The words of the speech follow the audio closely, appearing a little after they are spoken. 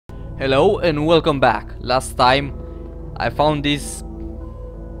Hello and welcome back. Last time I found this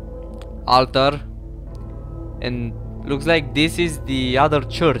altar and looks like this is the other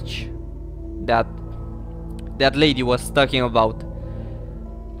church that lady was talking about.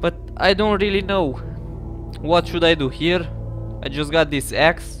 But I don't really know. What should I do here? I just got this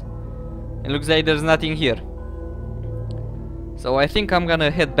axe and looks like there's nothing here. So I think I'm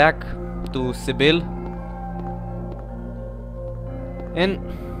gonna head back to Sibyl and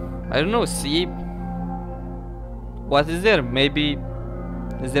I don't know, see what is there. Maybe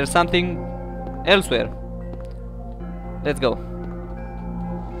is there something elsewhere. Let's go.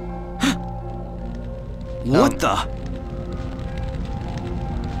 What the?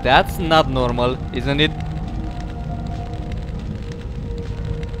 That's not normal, isn't it?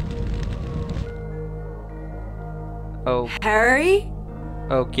 Oh, Harry?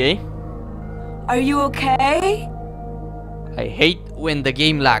 okay. Are you okay? I hate when the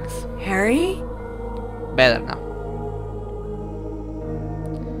game lags. Harry? Better now.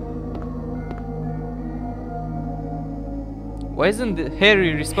 Why isn't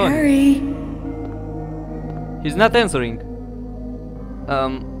Harry responding? Harry? He's not answering.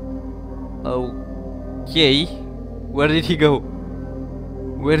 Okay. Where did he go?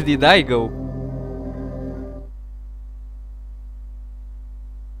 Where did I go?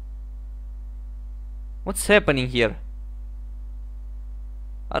 What's happening here?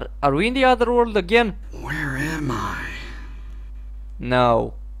 Are we in the other world again? Where am I?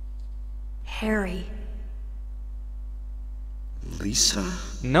 No. Harry. Lisa?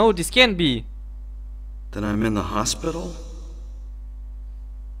 No, this can't be. Then I'm in the hospital?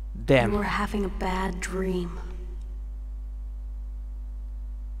 You Damn. were having a bad dream.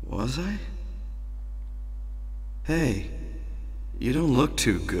 Was I? Hey, you don't look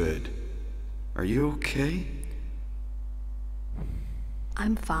too good. Are you okay?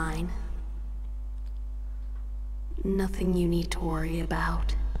 I'm fine. Nothing you need to worry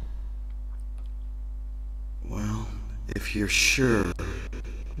about. Well, if you're sure.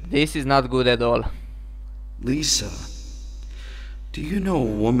 This is not good at all. Lisa, do you know a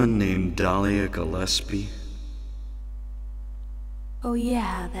woman named Dahlia Gillespie? Oh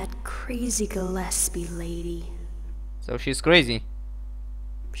yeah, that crazy Gillespie lady. So she's crazy.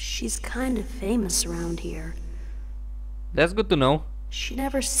 She's kind of famous around here. That's good to know. She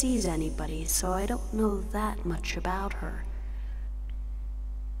never sees anybody, so I don't know that much about her.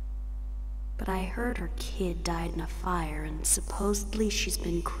 But I heard her kid died in a fire, and supposedly she's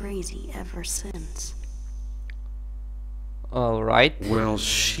been crazy ever since. Alright. Well,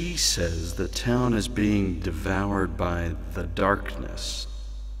 she says the town is being devoured by the darkness.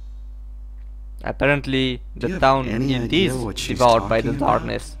 Apparently Do the you have town any it idea is what she's devoured by the talking about?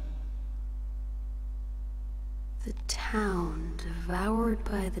 darkness. The town devoured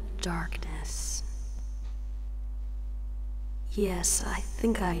by the darkness. Yes, I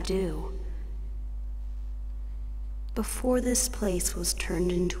think I do. Before this place was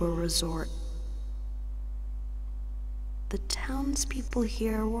turned into a resort, the townspeople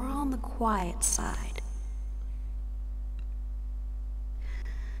here were on the quiet side.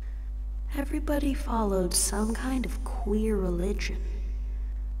 Everybody followed some kind of queer religion.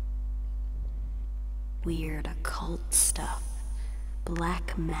 Weird occult stuff,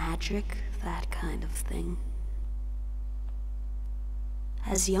 black magic, that kind of thing.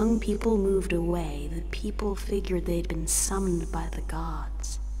 As young people moved away, the people figured they'd been summoned by the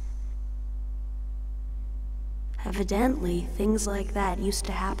gods. Evidently, things like that used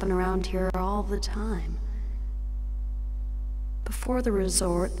to happen around here all the time. Before the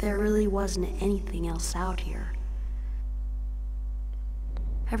resort, there really wasn't anything else out here.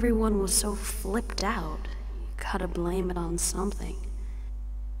 Everyone was so flipped out, you gotta blame it on something.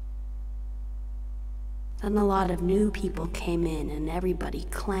 Then a lot of new people came in and everybody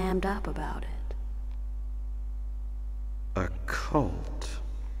clammed up about it. A cult?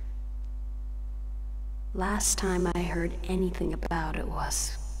 Last time I heard anything about it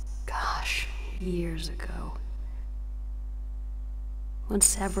was, gosh, years ago. When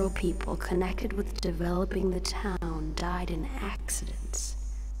several people connected with developing the town died in accidents.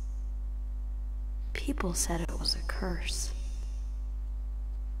 People said it was a curse.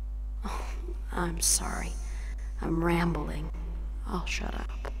 Oh, I'm sorry. I'm rambling. I'll shut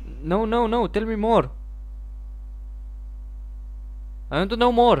up. No, tell me more. I want to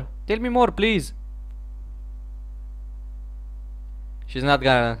know more. Tell me more, please. She's not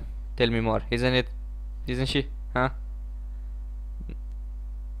gonna tell me more, isn't it? Isn't she? Huh?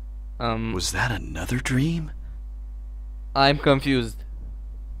 Was that another dream? I'm confused.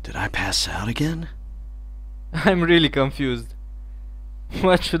 Did I pass out again? I'm really confused.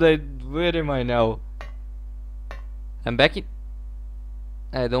 What should I... Where am I now? I'm back in...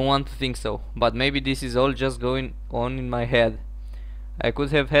 I don't want to think so, but maybe this is all just going on in my head. I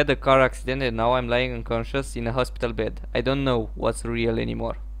could have had a car accident and now I'm lying unconscious in a hospital bed. I don't know what's real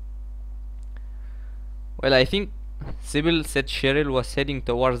anymore. Well, I think Sybil said Cheryl was heading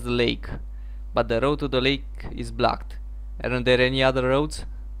towards the lake, but the road to the lake is blocked. Aren't there any other roads?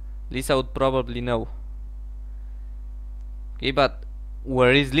 Lisa would probably know. Okay, but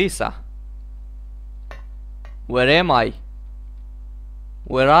where is Lisa? Where am I?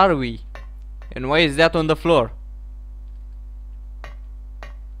 Where are we? And why is that on the floor?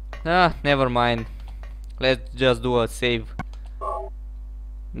 Ah, never mind. Let's just do a save.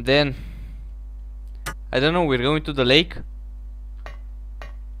 Then I don't know, we're going to the lake?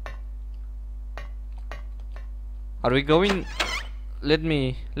 Are we going? Let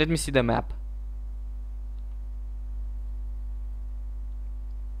me see the map.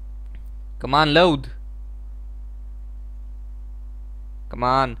 Come on, load. Come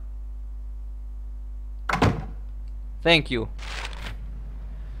on. Thank you.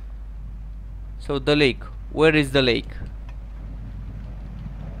 So the lake. Where is the lake?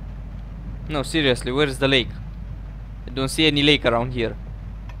 No, seriously, where is the lake? I don't see any lake around here.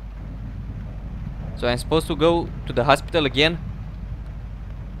 So I'm supposed to go to the hospital again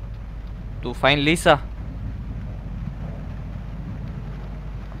to find Lisa?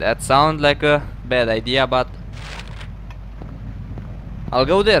 That sounds like a bad idea, but I'll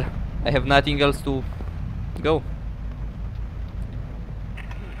go there. I have nothing else to go.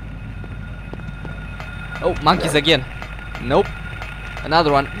 Oh, monkeys again. Nope.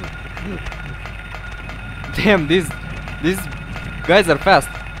 Another one. Damn, these guys are fast.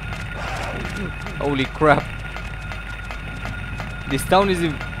 Holy crap. This town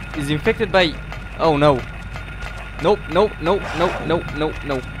is infected by... Oh no. Nope, nope, nope, nope, nope, nope,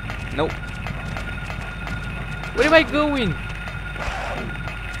 nope, nope. Where am I going?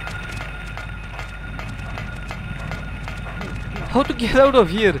 How to get out of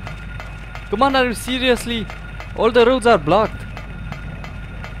here? Come on, are you seriously? All the roads are blocked.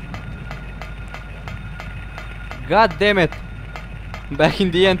 God damn it. Back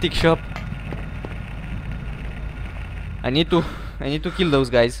in the antique shop. I need to kill those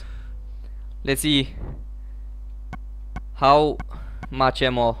guys. Let's see how much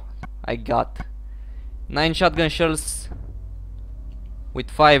ammo I got. 9 shotgun shells with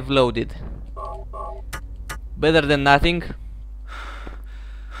 5 loaded. Better than nothing.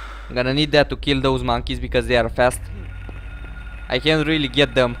 I'm gonna need that to kill those monkeys because they are fast. I can't really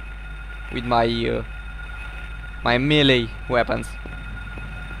get them with my my melee weapons.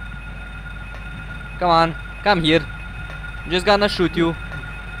 Come on, come here. I'm just gonna shoot you.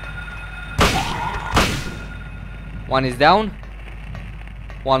 One is down.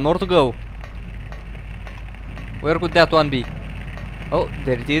 One more to go. Where could that one be? Oh,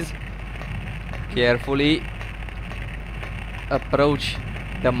 there it is. Carefully approach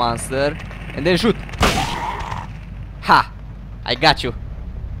the monster and then shoot. Ha! I got you.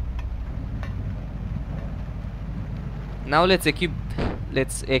 Now let's equip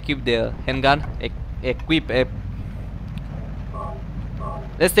the handgun.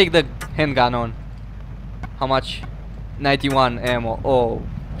 Let's take the handgun on. How much? 91 ammo. Oh,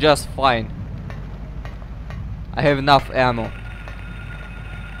 just fine. I have enough ammo.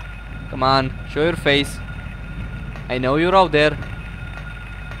 Come on, show your face. I know you're out there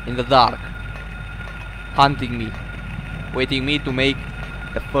in the dark, hunting me, waiting me to make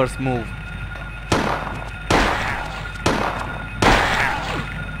the first move.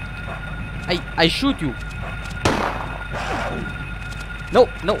 I shoot you. No,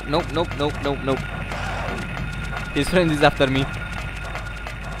 no, no, no, no, no, no. His friend is after me.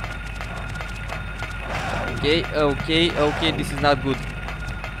 Okay, okay, okay, this is not good.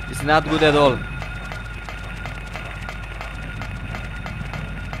 This is not good at all.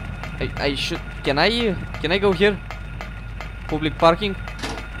 I should... Can I go here? Public parking?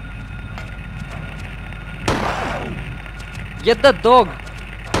 Get that dog!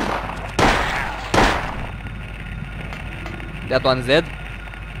 That one's dead.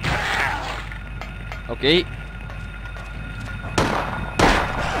 Okay.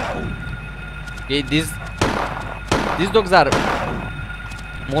 Okay, these dogs are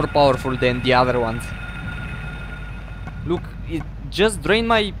more powerful than the other ones. Look, it just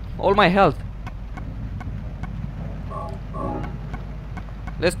drained all my health.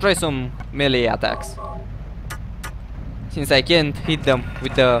 Let's try some melee attacks, since I can't hit them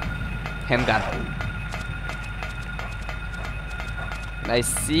with the handgun. I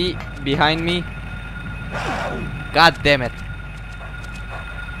see behind me. God damn it.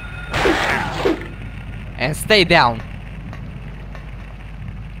 And stay down.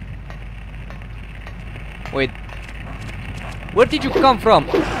 Wait. Where did you come from?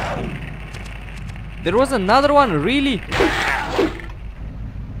 There was another one, really?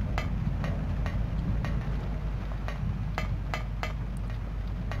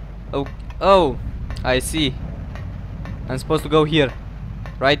 Oh, oh, I see. I'm supposed to go here,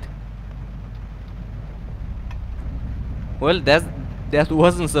 right? Well, that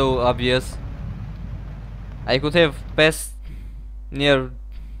wasn't so obvious. I could have passed near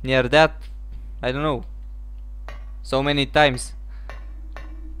that, I don't know, so many times.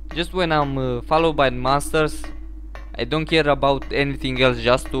 Just when I'm followed by monsters, I don't care about anything else,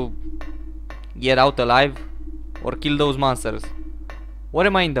 just to get out alive or kill those monsters. What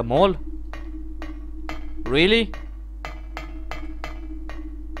am I, in the mall? Really?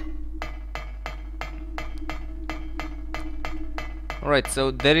 Alright,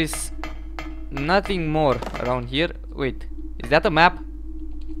 so there is nothing more around here. Wait, is that a map?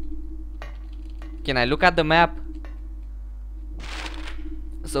 Can I look at the map?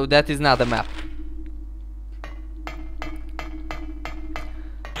 So that is not a map.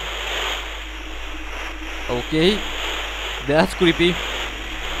 Okay, that's creepy.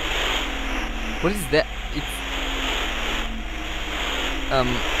 What is that? It's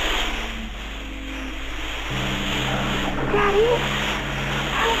Daddy,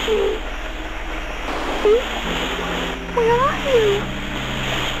 help me. Please, where are you?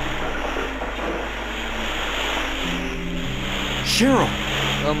 Cheryl!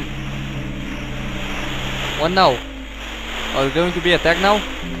 what now? Are we going to be attacked now?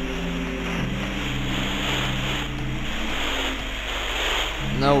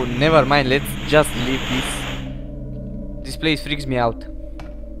 No, never mind, let's just leave this. This place freaks me out.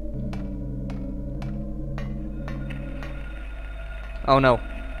 Oh no.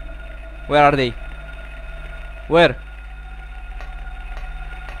 Where are they? Where?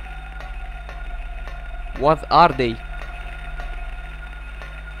 What are they?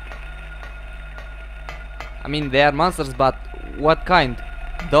 I mean, they are monsters, but what kind?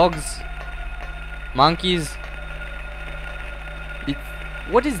 Dogs? Monkeys?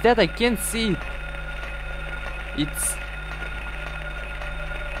 What is that? I can't see it. It's...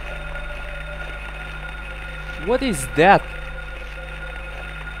 What is that?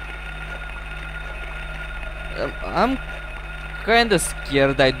 I'm kinda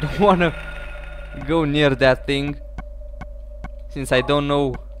scared. I don't wanna go near that thing, since I don't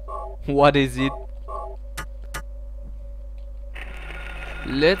know what is it.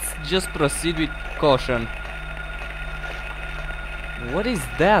 Let's just proceed with caution. What is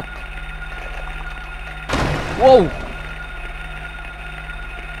that? Whoa!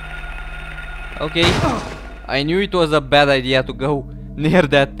 Okay, I knew it was a bad idea to go near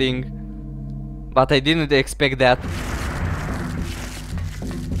that thing, but I didn't expect that.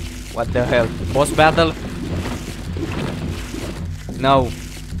 What the hell? Boss battle? No.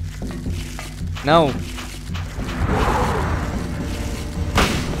 No.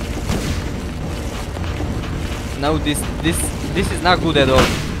 No, this is not good at all.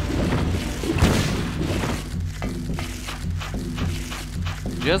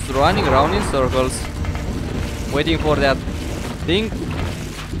 Just running around in circles, waiting for that thing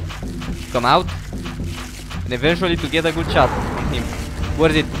to come out, and eventually to get a good shot on him.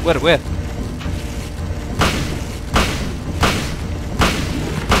 Where is it? Where?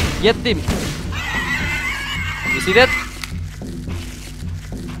 Get him! You see that?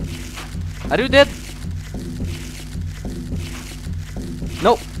 Are you dead?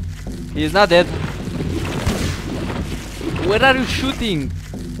 No, he is not dead. Where are you shooting?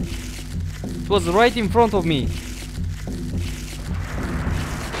 It was right in front of me.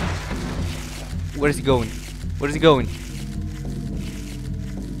 Where is he going? Where is he going?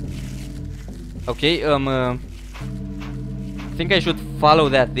 Okay, I think I should follow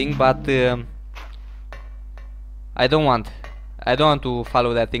that thing, but I don't want to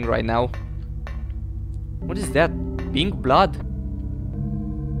follow that thing right now. What is that? Pink blood?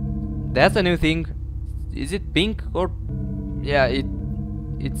 That's a new thing. Is it pink or... Yeah, it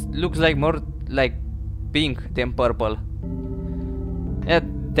looks like more like pink than purple. Yeah,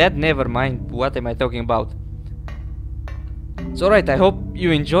 that never mind. What am I talking about? So right, I hope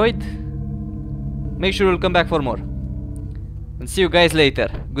you enjoyed. Make sure you'll come back for more. And see you guys later.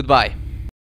 Goodbye.